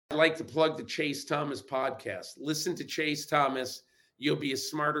I'd like to plug the Chase Thomas podcast. Listen to Chase Thomas. You'll be a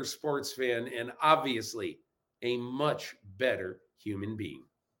smarter sports fan and obviously a much better human being.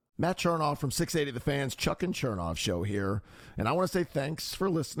 Matt Chernoff from 680 The Fans, Chuck and Chernoff Show here. And I want to say thanks for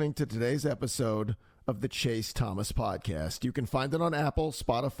listening to today's episode of the Chase Thomas podcast. You can find it on Apple,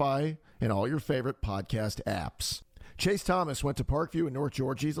 Spotify, and all your favorite podcast apps. Chase Thomas went to Parkview in North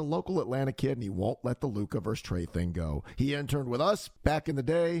Georgia. He's a local Atlanta kid, and he won't let the Luka versus Trey thing go. He interned with us back in the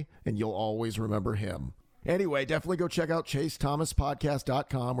day, and you'll always remember him. Anyway, definitely go check out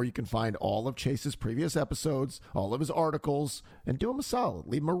ChaseThomasPodcast.com, where you can find all of Chase's previous episodes, all of his articles, and do him a solid.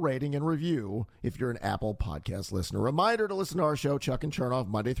 Leave him a rating and review if you're an Apple Podcast listener. Reminder to listen to our show, Chuck and Chernoff,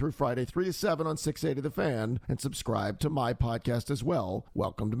 Monday through Friday, 3 to 7 on 680 The Fan, and subscribe to my podcast as well.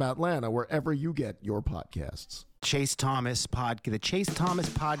 Welcome to Matlanta, wherever you get your podcasts. The Chase Thomas podcast.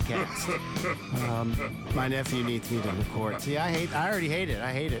 My nephew needs me to record. See, I already hate it.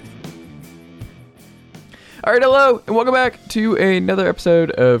 I hate it. All right, hello, and welcome back to another episode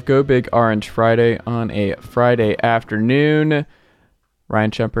of Go Big Orange Friday on a Friday afternoon.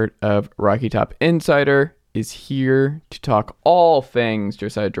 Ryan Schumpert of Rocky Top Insider is here to talk all things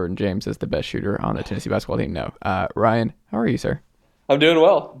Josiah Jordan-James as the best shooter on the Tennessee basketball team. No, Ryan, how are you, sir? I'm doing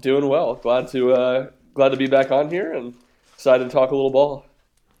well. Glad to be back on here and excited to talk a little ball.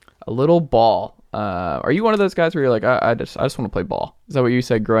 A little ball. Are you one of those guys where you're like, I just want to play ball? Is that what you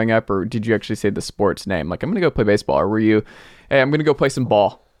said growing up, or did you actually say the sports name? Like, I'm going to go play baseball, or were you, hey, I'm going to go play some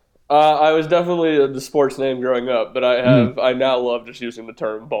ball? I was definitely the sports name growing up, but I now love just using the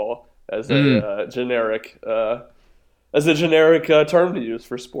term ball as a generic term to use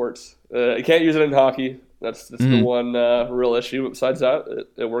for sports. You can't use it in hockey. That's the one real issue. Besides that,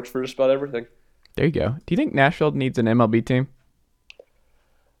 it works for just about everything. There you go. Do you think Nashville needs an MLB team?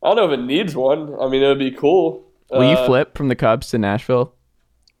 I don't know if it needs one. I mean, it would be cool. Will you flip from the Cubs to Nashville?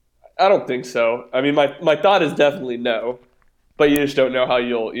 I don't think so. I mean, my thought is definitely no, but you just don't know how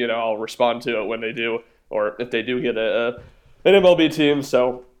I'll respond to it when they do, or if they do get an MLB team.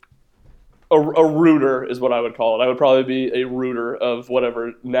 So a rooter is what I would call it. I would probably be a rooter of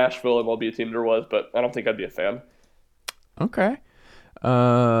whatever Nashville MLB team there was, but I don't think I'd be a fan. Okay.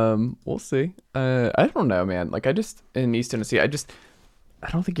 We'll see. I don't know, man. Like, in East Tennessee, I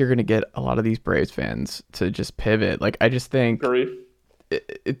don't think you're going to get a lot of these Braves fans to just pivot. Like, I just think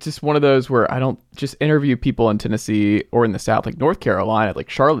it's just one of those where I don't just interview people in Tennessee or in the South, like North Carolina, like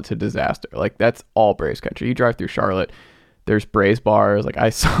Charlotte's a disaster. Like, that's all Braves country. You drive through Charlotte, there's Braves bars. Like,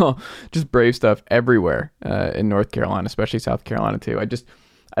 I saw just Brave stuff everywhere in North Carolina, especially South Carolina too. I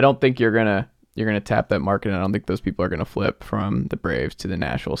don't think you're going to tap that market, and I don't think those people are going to flip from the Braves to the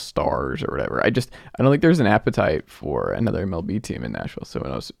Nashville Stars or whatever. I don't think there's an appetite for another MLB team in Nashville. So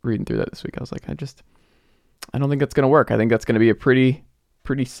when I was reading through that this week, I was like, I don't think that's going to work. I think that's going to be a pretty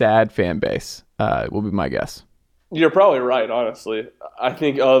sad fan base, will be my guess. You're probably right, honestly. I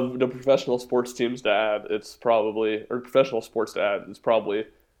think of the professional sports teams to add, I think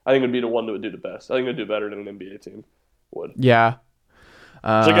it would be the one that would do the best. I think it would do better than an NBA team would. Yeah. So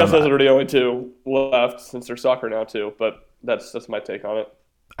I guess those are the only two left since there's soccer now too, but that's my take on it.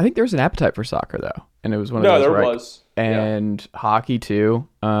 I think there's an appetite for soccer though, and it was one of those. No, there was, and hockey too.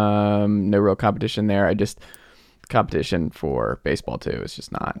 No real competition there. Competition for baseball too. It's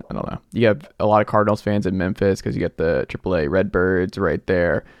just not. I don't know. You have a lot of Cardinals fans in Memphis because you got the AAA Redbirds right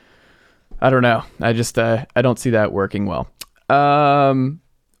there. I don't know. I don't see that working well.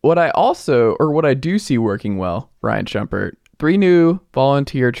 What I do see working well, Ryan Schumpert. 3 new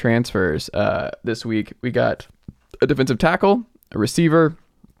volunteer transfers this week. We got a defensive tackle, a receiver,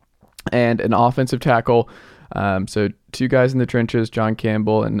 and an offensive tackle. So 2 guys in the trenches, John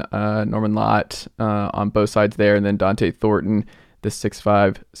Campbell and Norman Lott on both sides there, and then Dante Thornton, the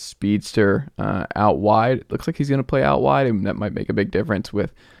 6'5 speedster, out wide. It looks like he's going to play out wide, and that might make a big difference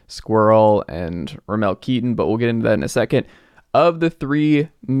with Squirrel and Ramel Keaton, but we'll get into that in a second. Of the 3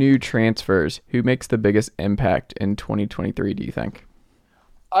 new transfers, who makes the biggest impact in 2023, do you think?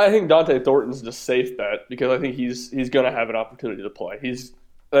 I think Dante Thornton's the safe bet because I think he's going to have an opportunity to play. I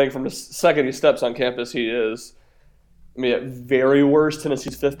think from the second he steps on campus, he is, at very worst,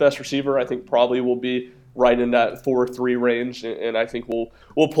 Tennessee's 5th best receiver. I think probably will be right in that 4-3 range, and I think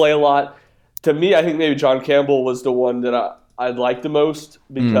we'll play a lot. To me, I think maybe John Campbell was the one that I like the most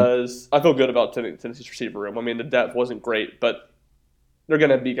because I feel good about Tennessee's receiver room. The depth wasn't great, but they're going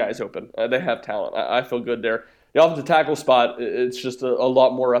to be guys open. They have talent. I feel good there. The offensive tackle spot, it's just a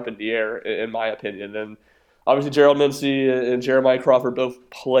lot more up in the air, in my opinion. And obviously, Gerald Mincey and Jeremiah Crawford both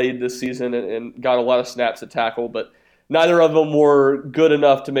played this season and got a lot of snaps at tackle, but neither of them were good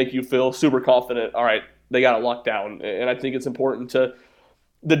enough to make you feel super confident. All right, they got it locked down. And I think it's important to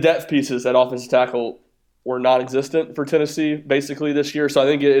the depth pieces at offensive tackle were non-existent for Tennessee basically this year. So I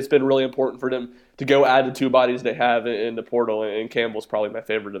think it's been really important for them to go add the two bodies they have in the portal, and Campbell's probably my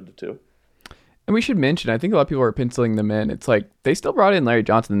favorite of the two. And we should mention, I think a lot of people are penciling them in. It's like they still brought in Larry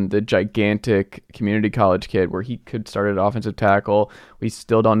Johnson, the gigantic community college kid, where he could start at offensive tackle. We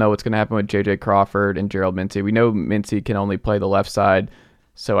still don't know what's going to happen with J.J. Crawford and Gerald Mincey. We know Mincey can only play the left side,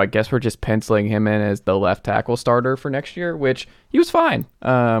 so I guess we're just penciling him in as the left tackle starter for next year, which he was fine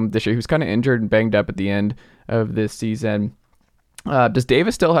this year. He was kind of injured and banged up at the end of this season. Does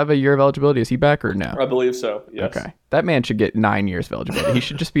Davis still have a year of eligibility? Is he back or no? I believe so, yes. Okay. That man should get 9 years of eligibility. He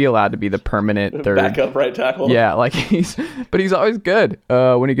should just be allowed to be the permanent third. Backup right tackle. Yeah, like he's always good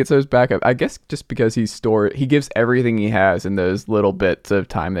when he gets those backup. I guess just because he gives everything he has in those little bits of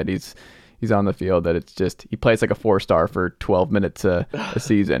time that he's on the field, that it's just, he plays like a 4-star for 12 minutes a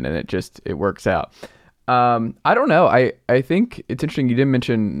season, and it works out. I don't know. I think it's interesting you didn't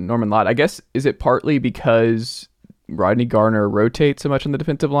mention Norman Lott. I guess, is it partly because Rodney Garner rotates so much on the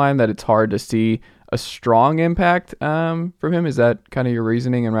defensive line that it's hard to see a strong impact from him? Is that kind of your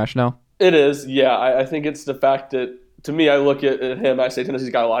reasoning and rationale? It is, yeah. I think it's the fact that, to me, I look at him, I say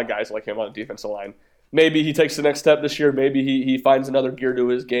Tennessee's got a lot of guys like him on the defensive line. Maybe he takes the next step this year. Maybe he finds another gear to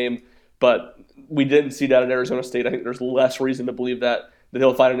his game. But we didn't see that at Arizona State. I think there's less reason to believe that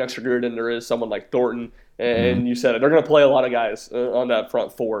he'll find an extra gear than there is someone like Thornton. And you said it. They're going to play a lot of guys on that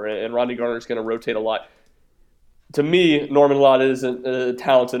front four, and Rodney Garner's going to rotate a lot. To me, Norman Lott isn't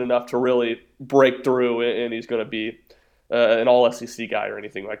talented enough to really break through, and he's going to be an all-SEC guy or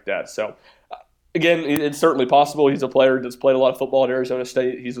anything like that. So, again, it's certainly possible. He's a player that's played a lot of football at Arizona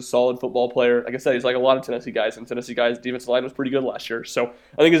State. He's a solid football player. Like I said, he's like a lot of Tennessee guys, and Tennessee guys' defensive line was pretty good last year. So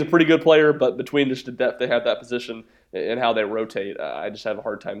I think he's a pretty good player, but between just the depth they have that position and how they rotate, I just have a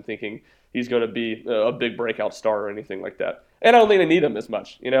hard time thinking he's going to be a big breakout star or anything like that. And I don't think they need him as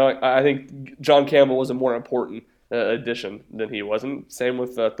much. You know, I think John Campbell was a more important addition than he was, and same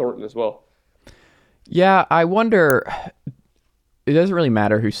with Thornton as well. Yeah, I wonder. It doesn't really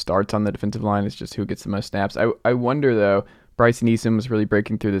matter who starts on the defensive line. It's just who gets the most snaps. I wonder, though, Bryson Eason was really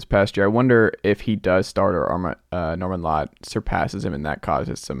breaking through this past year. I wonder if he does start or Norman Lott surpasses him and that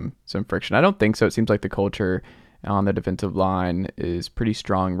causes some friction. I don't think so. It seems like the culture on the defensive line is pretty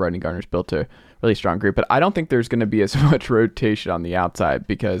strong. Rodney Garner's built a really strong group, but I don't think there's going to be as much rotation on the outside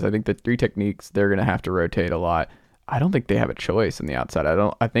because I think the three techniques, they're going to have to rotate a lot. I don't think they have a choice on the outside.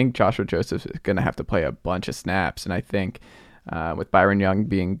 I think Joshua Joseph is going to have to play a bunch of snaps, and I think with Byron Young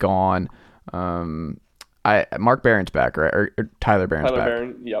being gone, Mark Barron's back, right? Or Tyler Barron's back. Tyler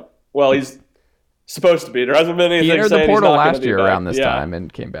Barron, yep. Well, he's supposed to be. There hasn't been anything. He entered the portal last year around this time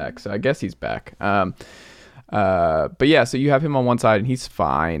and came back, so I guess he's back. But yeah, so you have him on one side, and he's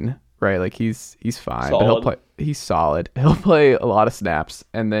fine, right? Like he's fine, solid. But he'll play. He's solid. He'll play a lot of snaps,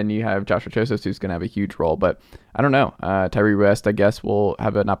 and then you have Joshua Joseph, who's going to have a huge role. But I don't know. Tyree West, I guess, will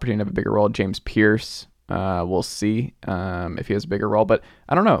have an opportunity to have a bigger role. James Pierce, we'll see if he has a bigger role. But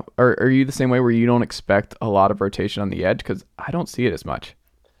I don't know. Are you the same way where you don't expect a lot of rotation on the edge? Because I don't see it as much.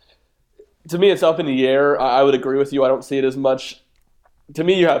 To me, it's up in the air. I would agree with you. I don't see it as much. To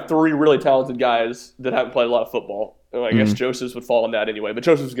me, you have three really talented guys that haven't played a lot of football. I guess Joseph's would fall in that anyway, but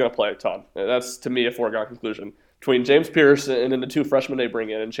Joseph's going to play a ton. That's, to me, a foregone conclusion. Between James Pierce and then the two freshmen they bring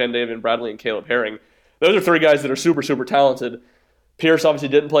in, and David Bradley and Caleb Herring, those are three guys that are super, super talented. Pierce obviously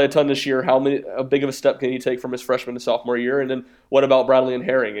didn't play a ton this year. How big of a step can he take from his freshman to sophomore year? And then what about Bradley and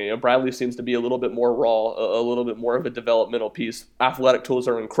Herring? You know, Bradley seems to be a little bit more raw, a little bit more of a developmental piece. Athletic tools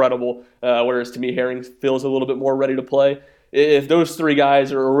are incredible, whereas to me, Herring feels a little bit more ready to play. If those three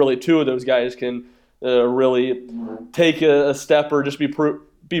guys, or really two of those guys, can really take a step or just be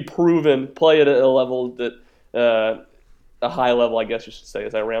proven, play at a level that a high level, I guess you should say,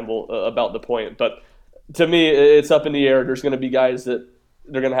 as I ramble about the point. But to me, it's up in the air. There's going to be guys that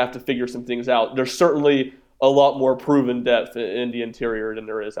they're going to have to figure some things out. There's certainly a lot more proven depth in the interior than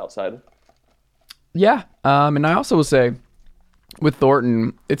there is outside. Yeah, and I also will say, with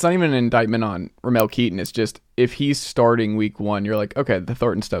Thornton, it's not even an indictment on Ramel Keaton. It's just if he's starting week one, you're like, okay, the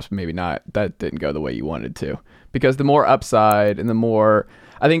Thornton stuff's maybe not, that didn't go the way you wanted to. Because the more upside and the more,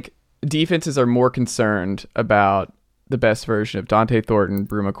 I think defenses are more concerned about the best version of Dante Thornton,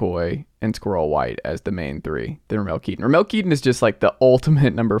 Brew McCoy, and Squirrel White as the main three than Ramel Keaton. Ramel Keaton is just like the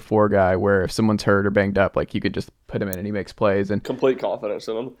ultimate number 4 guy where if someone's hurt or banged up, like you could just put him in and he makes plays. And complete confidence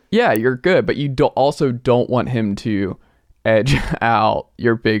in him. Yeah, you're good, but you also don't want him to edge out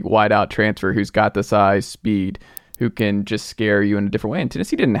your big wideout transfer who's got the size, speed, who can just scare you in a different way. And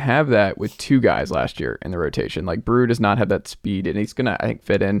Tennessee didn't have that with 2 guys last year in the rotation. Like Brew does not have that speed, and he's going to, I think,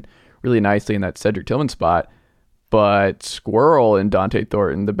 fit in really nicely in that Cedric Tillman spot. but Squirrel and Dante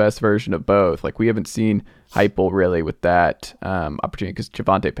Thornton, the best version of both. Like, we haven't seen Heupel really with that opportunity because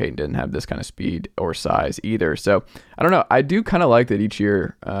Javonte Payton didn't have this kind of speed or size either. So I don't know. I do kind of like that each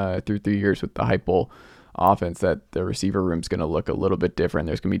year through 3 years with the Heupel offense that the receiver room's going to look a little bit different.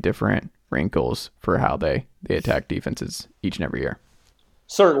 There's going to be different wrinkles for how they attack defenses each and every year.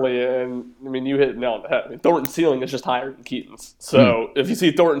 Certainly, and I mean, you hit it nail on the head. I mean, Thornton's ceiling is just higher than Keaton's. So if you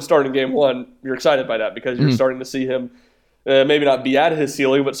see Thornton starting game one, you're excited by that because you're starting to see him maybe not be at his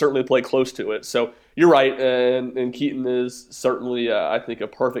ceiling, but certainly play close to it. So you're right, and Keaton is certainly, I think, a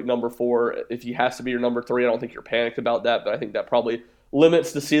perfect number 4. If he has to be your number 3, I don't think you're panicked about that, but I think that probably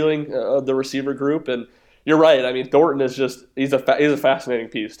limits the ceiling of the receiver group. And you're right. I mean, Thornton is just he's a fascinating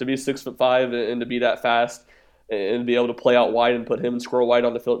piece to be 6'5" and to be that fast and be able to play out wide and put him and Squirrel White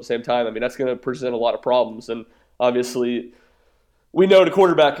on the field at the same time. I mean, that's going to present a lot of problems. And obviously, we know the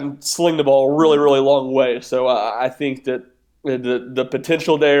quarterback can sling the ball a really, really long way. So I think that the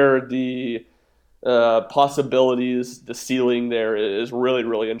potential there, the possibilities, the ceiling there is really,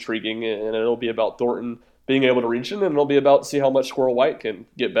 really intriguing. And it'll be about Thornton being able to reach in, and it'll be about see how much Squirrel White can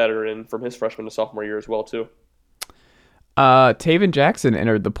get better and from his freshman to sophomore year as well, too. Tayven Jackson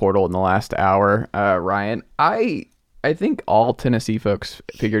entered the portal in the last hour. Ryan, I think all Tennessee folks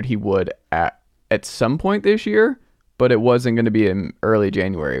figured he would at some point this year, but it wasn't going to be in early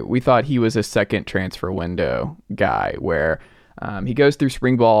January. We thought he was a second transfer window guy where he goes through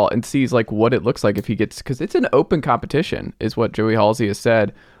spring ball and sees like what it looks like if he gets, because it's an open competition is what Joey Halsey has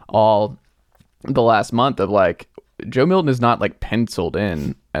said all the last month of like Joe Milton is not like penciled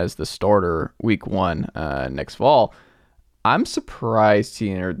in as the starter week 1 next fall. I'm surprised he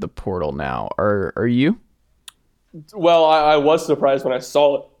entered the portal now. Are you? Well, I was surprised when I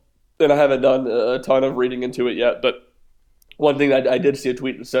saw it, and I haven't done a ton of reading into it yet. But one thing I did see a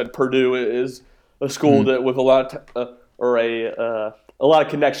tweet that said Purdue is a school that with a lot of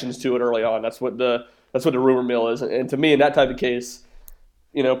connections to it early on. That's what the rumor mill is. And to me, in that type of case,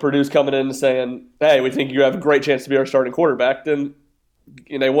 you know, Purdue's coming in and saying, "Hey, we think you have a great chance to be our starting quarterback." Then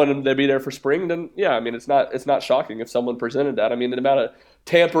they want him to be there for spring, then yeah, I mean it's not shocking if someone presented that. I mean the amount of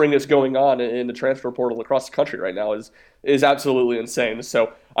tampering that's going on in the transfer portal across the country right now is absolutely insane.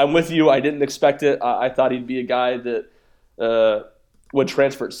 So I'm with you. I didn't expect it. I thought he'd be a guy that would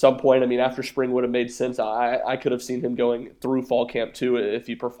transfer at some point. I mean after spring would have made sense. I could have seen him going through fall camp too if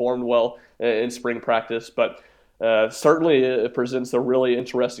he performed well in spring practice. But certainly it presents a really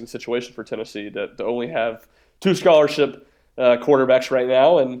interesting situation for Tennessee to only have 2 scholarship quarterbacks right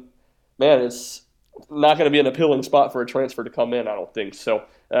now, and man, it's not going to be an appealing spot for a transfer to come in, I don't think. So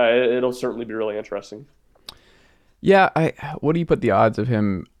it'll certainly be really interesting. Yeah, what do you put the odds of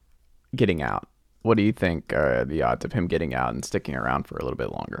him getting out? What do you think are the odds of him getting out and sticking around for a little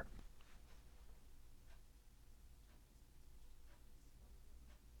bit longer?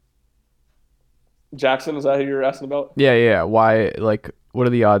 Jackson, is that who you're asking about? Yeah. Why? Like, what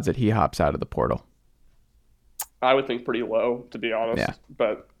are the odds that he hops out of the portal? I would think pretty low, to be honest. Yeah.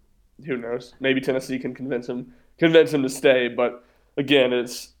 But who knows? Maybe Tennessee can convince him to stay. But again,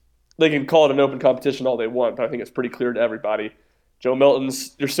 they can call it an open competition all they want, but I think it's pretty clear to everybody. Joe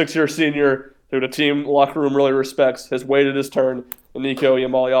Milton's your 6-year senior, who the team locker room really respects, has waited his turn, and Nico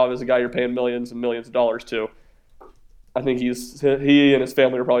Yamaliov is a guy you're paying millions and millions of dollars to. I think he and his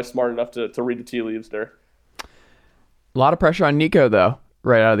family are probably smart enough to read the tea leaves there. A lot of pressure on Nico though.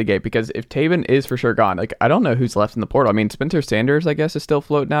 Right out of the gate, because if Tayven is for sure gone, like I don't know who's left in the portal. I mean, Spencer Sanders, I guess, is still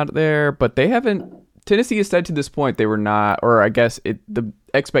floating out there, but they haven't. Tennessee has said to this point they were not, or I guess the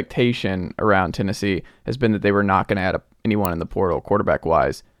expectation around Tennessee has been that they were not going to add anyone in the portal quarterback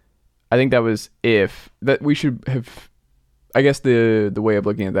wise. I think that was that we should have. I guess the way of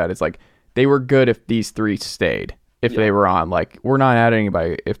looking at that is like they were good if these 3 stayed. If they were on, like we're not adding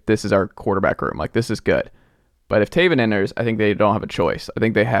anybody. If this is our quarterback room, like this is good. But if Tayven enters, I think they don't have a choice. I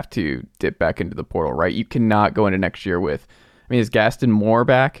think they have to dip back into the portal, right? You cannot go into next year with, I mean, is Gaston Moore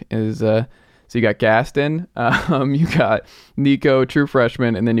back? So you got Gaston, you got Nico, true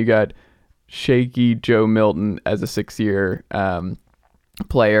freshman, and then you got shaky Joe Milton as a 6-year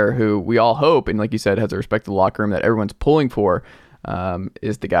player who we all hope, and like you said, has a respect to the locker room that everyone's pulling for,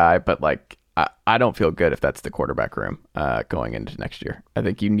 is the guy. But like, I don't feel good if that's the quarterback room going into next year. I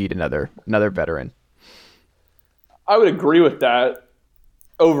think you need another veteran. I would agree with that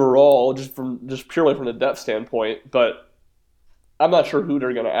overall, just purely from the depth standpoint, but I'm not sure who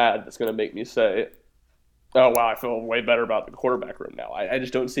they're going to add that's going to make me say, oh, wow, I feel way better about the quarterback room now. I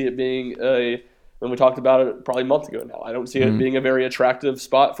just don't see it being when we talked about it probably a month ago now, I don't see it being a very attractive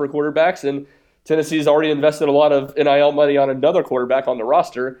spot for quarterbacks, and Tennessee's already invested a lot of NIL money on another quarterback on the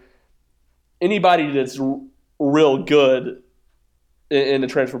roster. Anybody that's real good in the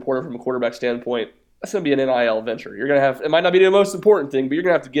transfer portal from a quarterback standpoint, that's going to be an NIL venture. You're going to have, it might not be the most important thing, but you're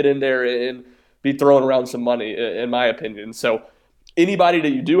going to have to get in there and be throwing around some money, in my opinion. So anybody that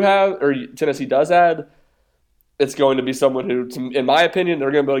you do have, or Tennessee does add, it's going to be someone who, in my opinion,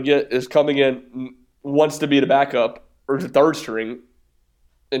 they're going to be able to get is coming in, wants to be the backup or the third string.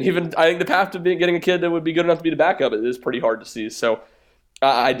 And even I think the path to getting a kid that would be good enough to be the backup is pretty hard to see. So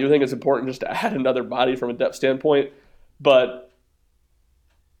I do think it's important just to add another body from a depth standpoint. But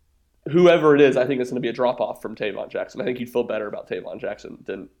whoever it is, I think it's going to be a drop-off from Tayven Jackson. I think you'd feel better about Tayven Jackson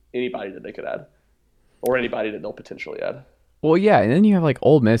than anybody that they could add or anybody that they'll potentially add. Well, yeah, and then you have like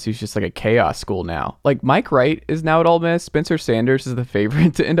Ole Miss, who's just like a chaos school now. Like Mike Wright is now at Ole Miss. Spencer Sanders is the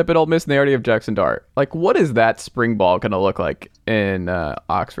favorite to end up at Ole Miss, and they already have Jackson Dart. Like, what is that spring ball going to look like in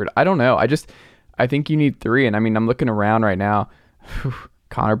Oxford? I don't know. I think you need 3, and I mean, I'm looking around right now.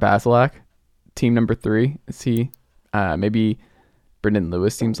 Connor Bazelak, team number 3. Is he maybe? Brendan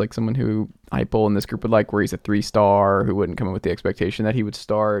Lewis seems like someone who Heupel in this group would like, where he's a 3-star who wouldn't come in with the expectation that he would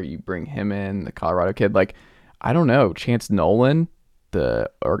start. You bring him in, the Colorado kid. Like, I don't know. Chance Nolan, the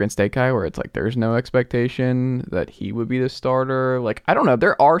Oregon State guy, where it's like there's no expectation that he would be the starter. Like, I don't know.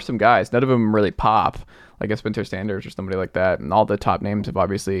 There are some guys. None of them really pop, like a Spencer Sanders or somebody like that. And all the top names have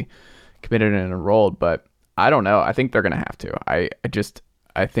obviously committed and enrolled. But I don't know. I think they're going to have to.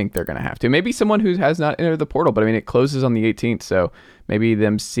 I think they're going to have to. Maybe someone who has not entered the portal, but I mean, it closes on the 18th. So maybe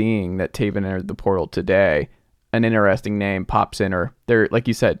them seeing that Tayven entered the portal today, an interesting name pops in, or they're, like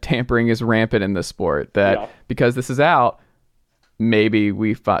you said, tampering is rampant in this sport, that because this is out, maybe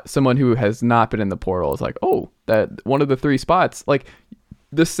we find someone who has not been in the portal is like, oh, that one of the 3 spots, like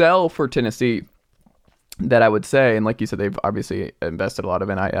the sell for Tennessee that I would say, and like you said, they've obviously invested a lot of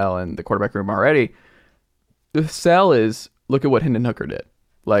NIL in the quarterback room already. The sell is, look at what Hendon Hooker did.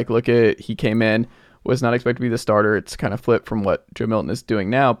 Like, he came in, was not expected to be the starter. It's kind of flipped from what Joe Milton is doing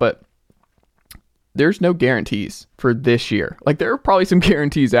now, but there's no guarantees for this year. Like, there are probably some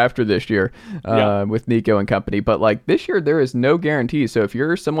guarantees after this year with Nico and company, but like this year, there is no guarantees. So if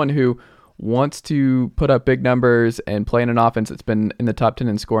you're someone who wants to put up big numbers and play in an offense that's been in the top 10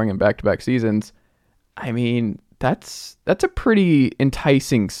 in scoring in back-to-back seasons, I mean, that's a pretty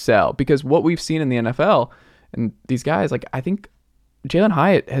enticing sell, because what we've seen in the NFL and these guys, like, I think Jalen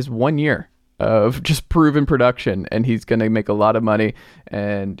Hyatt has 1 year of just proven production, and he's going to make a lot of money,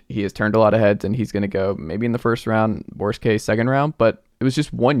 and he has turned a lot of heads, and he's going to go maybe in the first round, worst case second round, but it was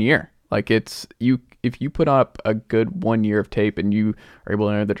just 1 year. Like, if you put up a good 1 year of tape and you are able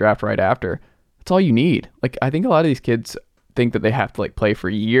to enter the draft right after, that's all you need. Like, I think a lot of these kids think that they have to like play for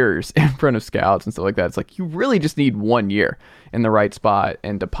years in front of scouts and stuff like that. It's like, you really just need 1 year in the right spot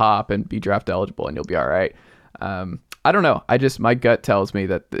and to pop and be draft eligible, and you'll be all right. I don't know. My gut tells me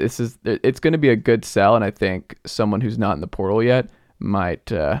that it's going to be a good sell, and I think someone who's not in the portal yet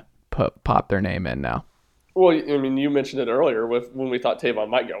might pop their name in now. Well, I mean, you mentioned it earlier with when we thought Tayven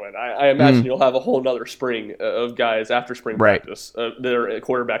might go in. I imagine you'll have a whole nother spring of guys after spring practice that are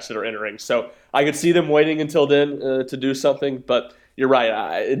quarterbacks that are entering. So I could see them waiting until then to do something. But you're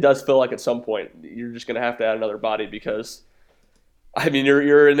right. It does feel like at some point you're just going to have to add another body, because I mean,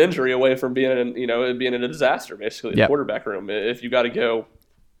 you're an injury away from being a disaster, basically, in the quarterback room, if you got to go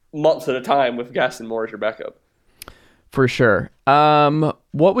months at a time with Gaston Moore as your backup. For sure.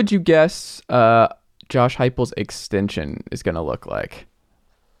 What would you guess Josh Heupel's extension is going to look like?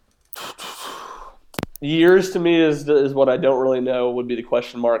 Years to me is what I don't really know, would be the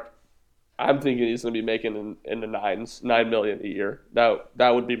question mark. I'm thinking he's going to be making in the $9 million a year. That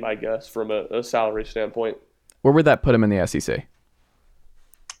would be my guess from a salary standpoint. Where would that put him in the SEC?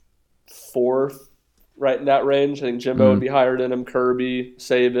 4th, right in that range. I think Jimbo would be higher than him, Kirby,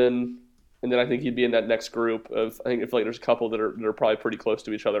 Saban, and then I think he'd be in that next group of, I think, there's a couple that are probably pretty close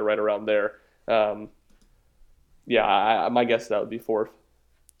to each other right around there. My guess that would be 4th.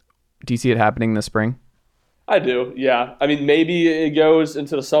 Do you see it happening this spring? I do, yeah. I mean, maybe it goes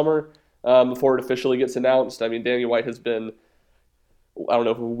into the summer before it officially gets announced. I mean, Danny White has been, I don't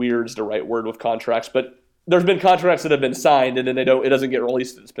know if weird's the right word with contracts, but there's been contracts that have been signed, and then it doesn't get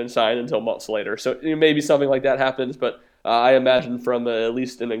released. It's been signed until months later. So maybe something like that happens, but I imagine from at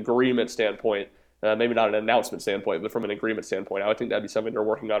least an agreement standpoint, maybe not an announcement standpoint, but from an agreement standpoint, I would think that'd be something they're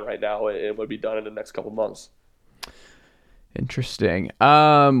working on right now. It would be done in the next couple months. Interesting.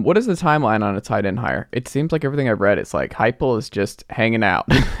 What is the timeline on a tight end hire? It seems like everything I've read, it's like Heupel is just hanging out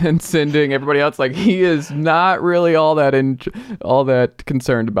and sending everybody else. Like, he is not really all that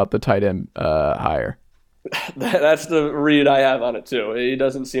concerned about the tight end hire. That's the read I have on it too. He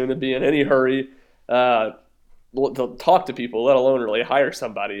doesn't seem to be in any hurry to talk to people, let alone really hire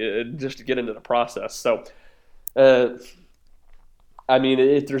somebody just to get into the process. So I mean,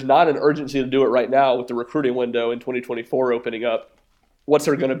 if there's not an urgency to do it right now with the recruiting window in 2024 opening up, what's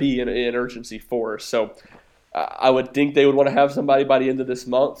there going to be an urgency for? So I would think they would want to have somebody by the end of this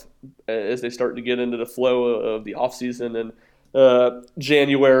month as they start to get into the flow of the offseason and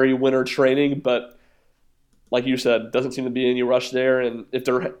January winter training. But like you said, doesn't seem to be any rush there. And if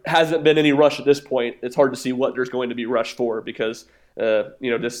there hasn't been any rush at this point, it's hard to see what there's going to be rush for because,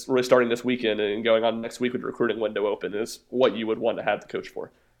 just really starting this weekend and going on next week with the recruiting window open is what you would want to have the coach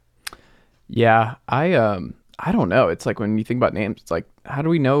for. Yeah, I don't know. It's like when you think about names, it's like, how do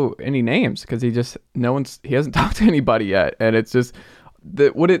we know any names? Because he hasn't talked to anybody yet. And it's just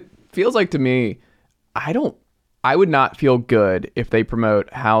what it feels like to me. I would not feel good if they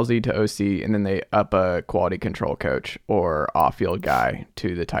promote Halsey to OC and then they up a quality control coach or off-field guy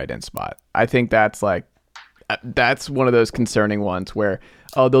to the tight end spot. I think that's one of those concerning ones where,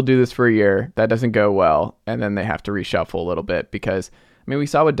 they'll do this for a year. That doesn't go well. And then they have to reshuffle a little bit because, we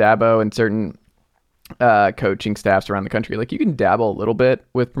saw with Dabo and certain coaching staffs around the country, like you can dabble a little bit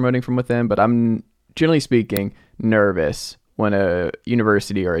with promoting from within, but I'm generally speaking nervous when a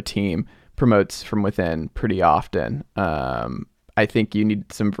university or a team promotes from within pretty often. I think you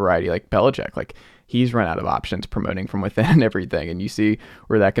need some variety, like Belichick. Like he's run out of options promoting from within and everything, and you see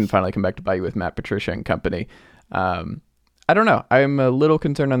where that can finally come back to bite you with Matt Patricia and company. I don't know. I'm a little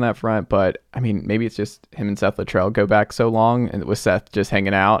concerned on that front, but maybe it's just him and Seth Luttrell go back so long, and with Seth just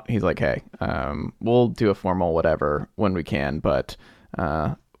hanging out, he's like, hey, we'll do a formal whatever when we can, but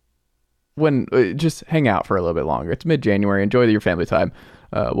when just hang out for a little bit longer. It's mid-January. Enjoy your family time.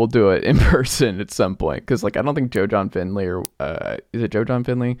 We'll do it in person at some point. Because, I don't think John Finley or is it John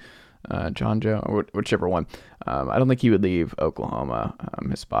Finley? John Joe, or whichever one. I don't think he would leave Oklahoma,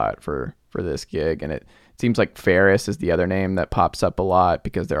 his spot for this gig. And it seems like Ferris is the other name that pops up a lot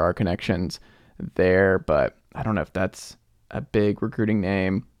because there are connections there. But I don't know if that's a big recruiting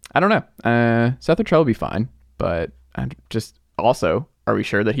name. I don't know. Seth Luttrell will be fine. But just also, are we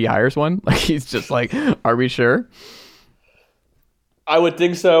sure that he hires one? Like he's just like, are we sure? I would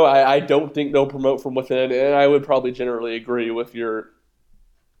think so. I don't think they'll promote from within, and I would probably generally agree with your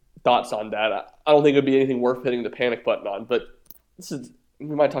thoughts on that. I don't think it would be anything worth hitting the panic button on, but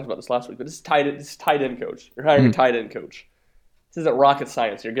we might have talked about this last week, but this is tight end coach. You're hiring a tight end coach. This isn't rocket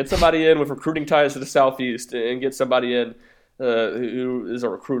science here. Get somebody in with recruiting ties to the Southeast and get somebody in who is a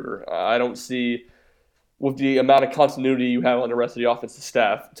recruiter. I don't see, with the amount of continuity you have on the rest of the offensive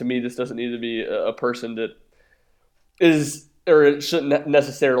staff, to me this doesn't need to be a person that is, or it shouldn't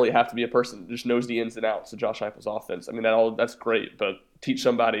necessarily have to be a person that just knows the ins and outs of Josh Heupel's offense. That's great, but teach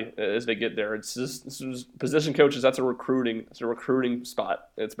somebody as they get there. It's just, this is position coaches. That's a recruiting spot.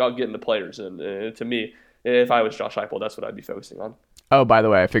 It's about getting the players in. To me, if I was Josh Heupel, that's what I'd be focusing on. Oh, by the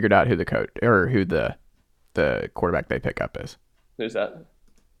way, I figured out who the coach or who the quarterback they pick up is. Who's that?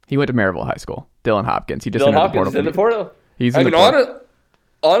 He went to Maryville High School. Dylan Hopkins. He just Dylan Hopkins is in the portal. He's in the portal.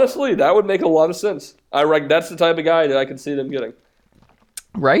 Honestly, that would make a lot of sense. That's the type of guy that I can see them getting.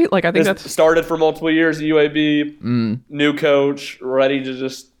 Right? Like I think that's started for multiple years at UAB, new coach, ready to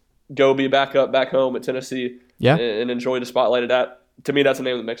just go be back home at Tennessee, and enjoy the spotlight of that. To me, that's a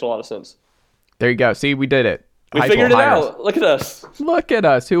name that makes a lot of sense. There you go. See, we did it. We figured it out. Look at us. Look at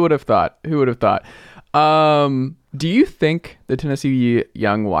us. Who would have thought? Do you think the Tennessee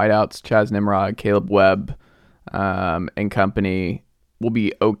young wideouts, Chaz Nimrod, Caleb Webb, and company will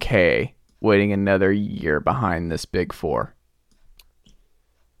be okay waiting another year behind this big four?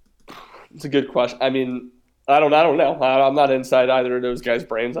 It's a good question. I don't know. I'm not inside either of those guys'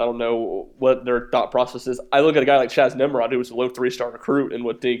 brains. I don't know what their thought process is. I look at a guy like Chaz Nimrod, who was a low 3-star recruit, and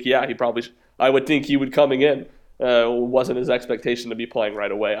would think, I would think he would coming in. Wasn't his expectation to be playing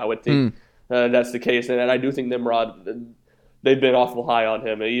right away. I would think that's the case. And I do think Nimrod, they've been awful high on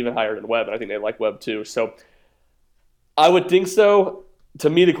him, even higher than Webb, and I think they like Webb too. So I would think so. To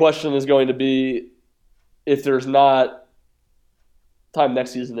me, the question is going to be, if there's not time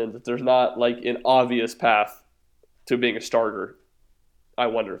next season ends, if there's not like an obvious path to being a starter, I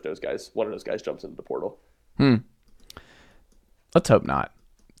wonder if one of those guys jumps into the portal. Let's hope not.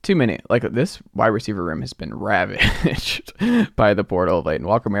 Too many. Like this wide receiver room has been ravaged by the portal of late. And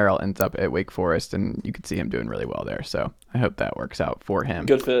Walker Merrill ends up at Wake Forest, and you could see him doing really well there. So I hope that works out for him.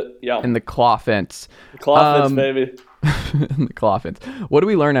 Good fit, yeah. In the Clawfence. Baby. In the Clawfence. What do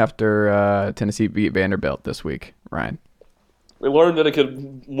we learn after Tennessee beat Vanderbilt this week, Ryan? We learned that it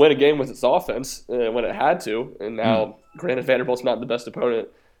could win a game with its offense when it had to. And now, granted, Vanderbilt's not the best opponent,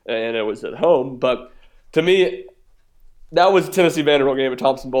 and it was at home. But to me, that was a Tennessee-Vanderbilt game at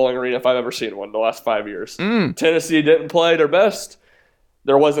Thompson Bowling Arena if I've ever seen one in the last 5 years. Tennessee didn't play their best.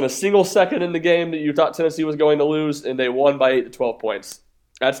 There wasn't a single second in the game that you thought Tennessee was going to lose, and they won by 8 to 12 points.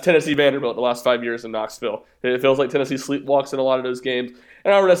 That's Tennessee Vanderbilt the last 5 years in Knoxville. It feels like Tennessee sleepwalks in a lot of those games.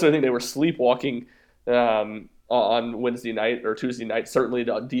 And I don't necessarily think they were sleepwalking on Wednesday night or Tuesday night. Certainly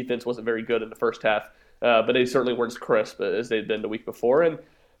the defense wasn't very good in the first half, but they certainly weren't as crisp as they'd been the week before. And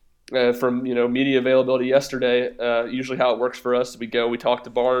from media availability yesterday, usually how it works for us, we talk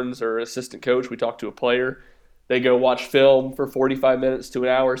to Barnes or assistant coach, we talk to a player. They go watch film for 45 minutes to an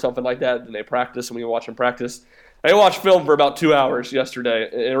hour, something like that. Then they practice, and we watch them practice. I watched film for about 2 hours yesterday,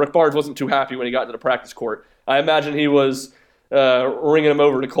 and Rick Barnes wasn't too happy when he got to the practice court. I imagine he was ringing him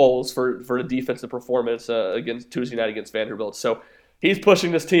over to coals for the defensive performance against Tuesday night against Vanderbilt. So he's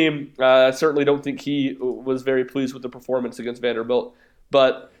pushing this team. I certainly don't think he was very pleased with the performance against Vanderbilt.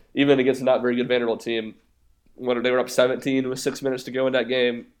 But even against a not very good Vanderbilt team, when they were up 17 with 6 minutes to go in that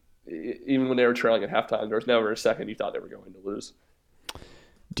game, even when they were trailing at halftime, there was never a second you thought they were going to lose.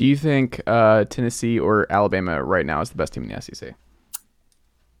 Do you think Tennessee or Alabama right now is the best team in the SEC?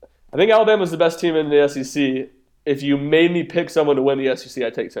 I think Alabama's the best team in the SEC. If you made me pick someone to win the SEC,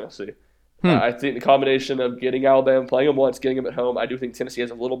 I'd take Tennessee. I think the combination of getting Alabama, playing them once, getting them at home, I do think Tennessee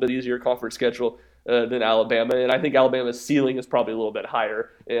has a little bit easier conference schedule than Alabama, and I think Alabama's ceiling is probably a little bit higher,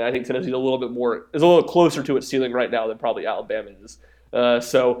 and I think Tennessee's a little closer to its ceiling right now than probably Alabama is.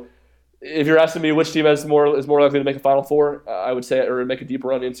 So if you're asking me which team is more likely to make a Final Four, I would say, or make a deep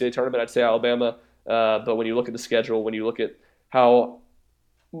run in the NCAA tournament, I'd say Alabama. But when you look at the schedule, when you look at how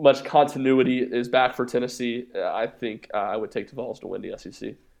much continuity is back for Tennessee, I think I would take the Vols to win the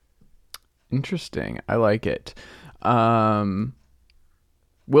SEC. Interesting. I like it. Will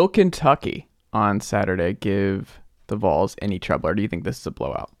Kentucky on Saturday give the Vols any trouble, or do you think this is a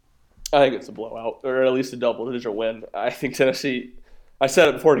blowout? I think it's a blowout, or at least a double-digit win. I think Tennessee, I said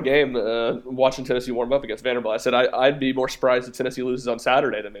it before the game, watching Tennessee warm up against Vanderbilt, I said I'd be more surprised if Tennessee loses on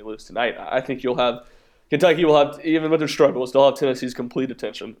Saturday than they lose tonight. I think Kentucky will have, even with their struggles, they'll have Tennessee's complete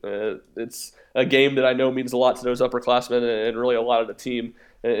attention. It's a game that I know means a lot to those upperclassmen and really a lot of the team.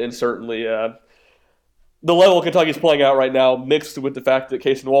 And certainly the level Kentucky's playing out right now, mixed with the fact that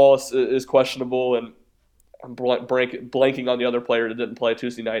Casey Wallace is questionable, and I'm blanking on the other player that didn't play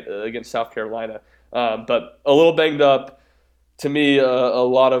Tuesday night against South Carolina. But a little banged up. To me, a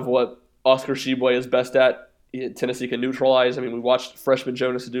lot of what Oscar Tshiebwe is best at, Tennessee can neutralize. I mean, we watched freshman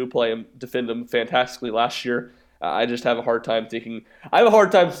Jonas Adu play him, defend him fantastically last year. I just have a hard time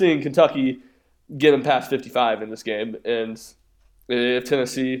seeing Kentucky get him past 55 in this game. And if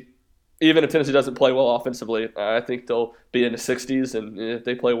Tennessee doesn't play well offensively, I think they'll be in the 60s. And if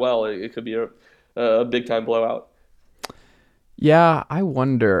they play well, it could be a big-time blowout. Yeah, I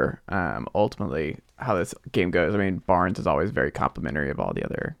wonder ultimately how this game goes. I mean, Barnes is always very complimentary of all the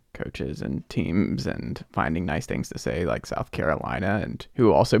other coaches and teams and finding nice things to say, like South Carolina, and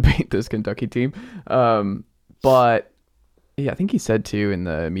who also beat this Kentucky team. But yeah, I think he said too in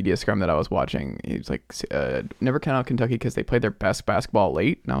the media scrum that I was watching, he was like, never count out Kentucky because they played their best basketball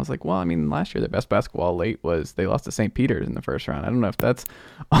late. And I was like, well, I mean, last year their best basketball late was they lost to St. Peter's in the first round. I don't know if that's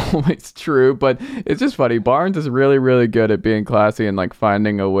always true, but it's just funny. Barnes is really, really good at being classy and like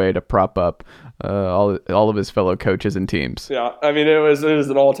finding a way to prop up all of his fellow coaches and teams. Yeah, I mean, it was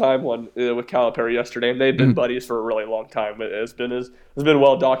an all-time one with Calipari yesterday, and they've been buddies for a really long time. It's been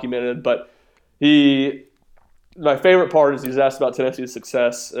well documented, but my favorite part is he's asked about Tennessee's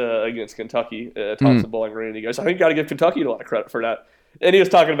success against Kentucky, Thompson Bowling Green, and he goes, I think you got to give Kentucky a lot of credit for that. And he was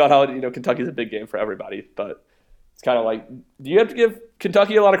talking about how Kentucky's a big game for everybody, but it's kind of like, do you have to give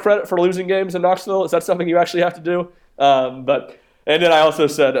Kentucky a lot of credit for losing games in Knoxville? Is that something you actually have to do? And then I also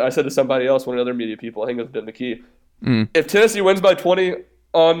said to somebody else, one of the other media people, I think it was Ben McKee, if Tennessee wins by 20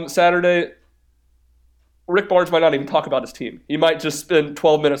 on Saturday, Rick Barnes might not even talk about his team. He might just spend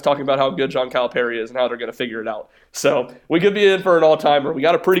 12 minutes talking about how good John Calipari is and how they're going to figure it out. So we could be in for an all-timer. We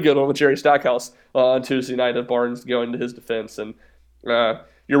got a pretty good one with Jerry Stackhouse on Tuesday night of Barnes going to his defense. And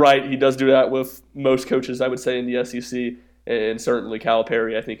you're right, he does do that with most coaches, I would say, in the SEC. And certainly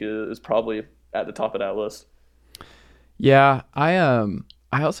Calipari, I think, is probably at the top of that list. Yeah, I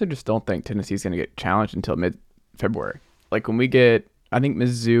also just don't think Tennessee's going to get challenged until mid-February. Like when we get, I think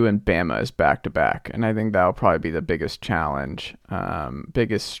Mizzou and Bama is back-to-back, and I think that'll probably be the biggest challenge,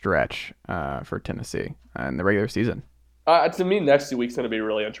 biggest stretch for Tennessee in the regular season. To me, next week's going to be a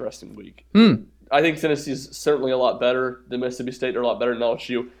really interesting week. I think Tennessee's certainly a lot better than Mississippi State. They're a lot better than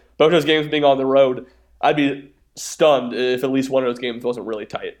LSU. Both those games being on the road, I'd be stunned if at least one of those games wasn't really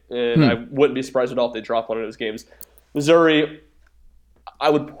tight. And I wouldn't be surprised at all if they drop one of those games. Missouri, I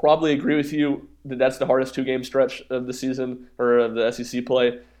would probably agree with you that that's the hardest two-game stretch of the season or of the SEC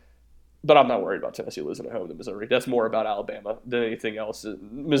play. But I'm not worried about Tennessee losing at home to Missouri. That's more about Alabama than anything else.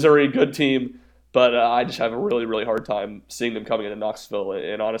 Missouri, good team, but I just have a really, really hard time seeing them coming into Knoxville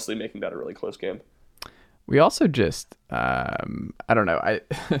and honestly making that a really close game. We also just, I don't know.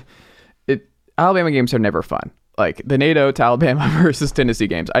 Alabama games are never fun. Like the NATO to Alabama versus Tennessee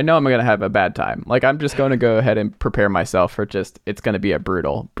games, I know I'm going to have a bad time. Like I'm just going to go ahead and prepare myself for it's going to be a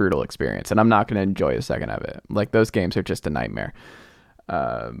brutal experience, and I'm not going to enjoy a second of it. Like those games are just a nightmare.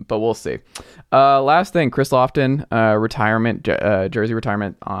 But we'll see. Last thing, Chris Lofton, retirement, jersey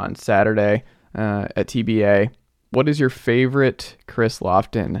retirement on Saturday at TBA. What is your favorite Chris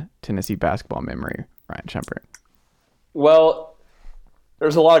Lofton Tennessee basketball memory, Ryan Schumpert? Well,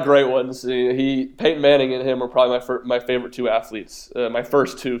 there's a lot of great ones. Peyton Manning and him were probably my favorite two athletes, my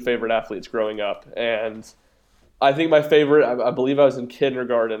first two favorite athletes growing up. And I think my favorite, I believe I was in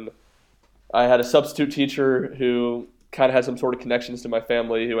kindergarten. I had a substitute teacher who kind of had some sort of connections to my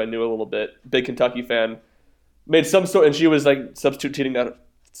family, who I knew a little bit. Big Kentucky fan. And she was like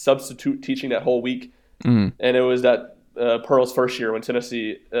substitute teaching that whole week. Mm-hmm. And it was that Pearl's first year when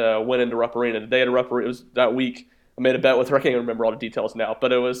Tennessee went into Rupp Arena. The day of Rupp Arena, it was that week. I made a bet with her. I can't even remember all the details now,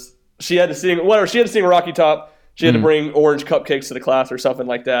 but she had to sing Rocky Top. She had to bring orange cupcakes to the class or something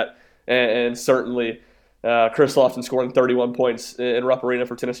like that. And certainly Chris Lofton scoring 31 points in Rupp Arena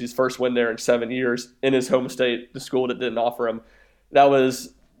for Tennessee's first win there in 7 years in his home state, the school that didn't offer him. That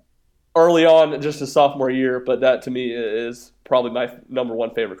was early on, just his sophomore year, but that to me is probably my number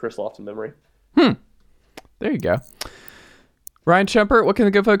one favorite Chris Lofton memory. There you go. Ryan Schumpert, what can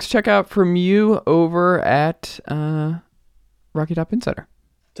the good folks check out from you over at Rocky Top Insider?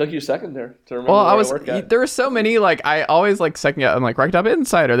 Took you a second there to remember where I work at. There were so many, like, I always, like, second guess. I'm like, Rocky Top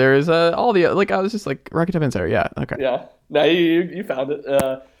Insider. There's all the, like, I was just like, Rocky Top Insider. Yeah, okay. Yeah. No, you found it.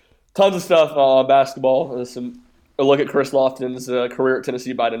 Tons of stuff on basketball. A look at Chris Lofton's career at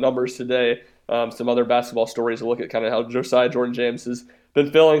Tennessee by the numbers today. Some other basketball stories. A look at kind of how Josiah Jordan-James has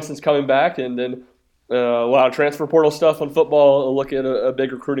been feeling since coming back. And then a lot of transfer portal stuff on football. A look at a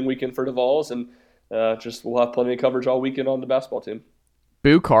big recruiting weekend for the Vols. And we'll have plenty of coverage all weekend on the basketball team.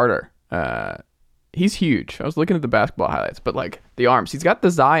 Boo Carter, he's huge. I was looking at the basketball highlights, but like the arms, he's got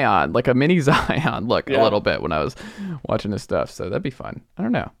the Zion, like a mini Zion look a little bit when I was watching his stuff. So that'd be fun. I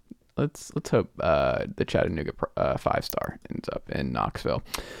don't know. Let's hope the Chattanooga 5-star ends up in Knoxville.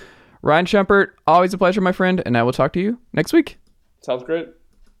 Ryan Schumpert, always a pleasure, my friend, and I will talk to you next week. Sounds great.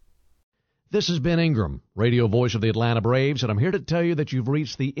 This is Ben Ingram, radio voice of the Atlanta Braves, and I'm here to tell you that you've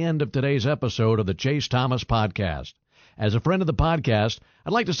reached the end of today's episode of the Chase Thomas Podcast. As a friend of the podcast,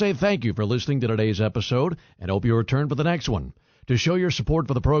 I'd like to say thank you for listening to today's episode and hope you return for the next one. To show your support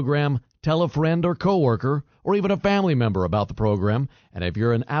for the program, tell a friend or coworker or even a family member about the program. And if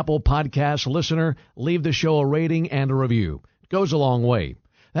you're an Apple Podcast listener, leave the show a rating and a review. It goes a long way.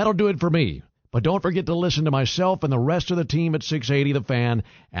 That'll do it for me. But don't forget to listen to myself and the rest of the team at 680 The Fan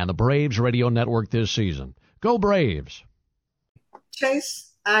and the Braves Radio Network this season. Go Braves!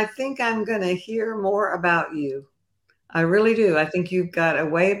 Chase, I think I'm going to hear more about you. I really do. I think you've got a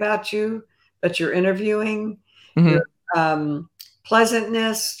way about you that you're interviewing, your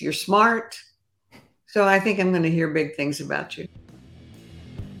pleasantness, you're smart. So I think I'm going to hear big things about you.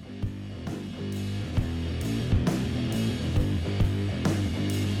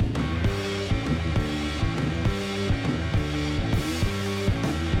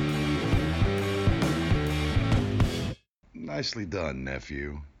 Nicely done,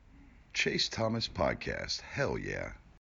 nephew. Chase Thomas Podcast. Hell yeah.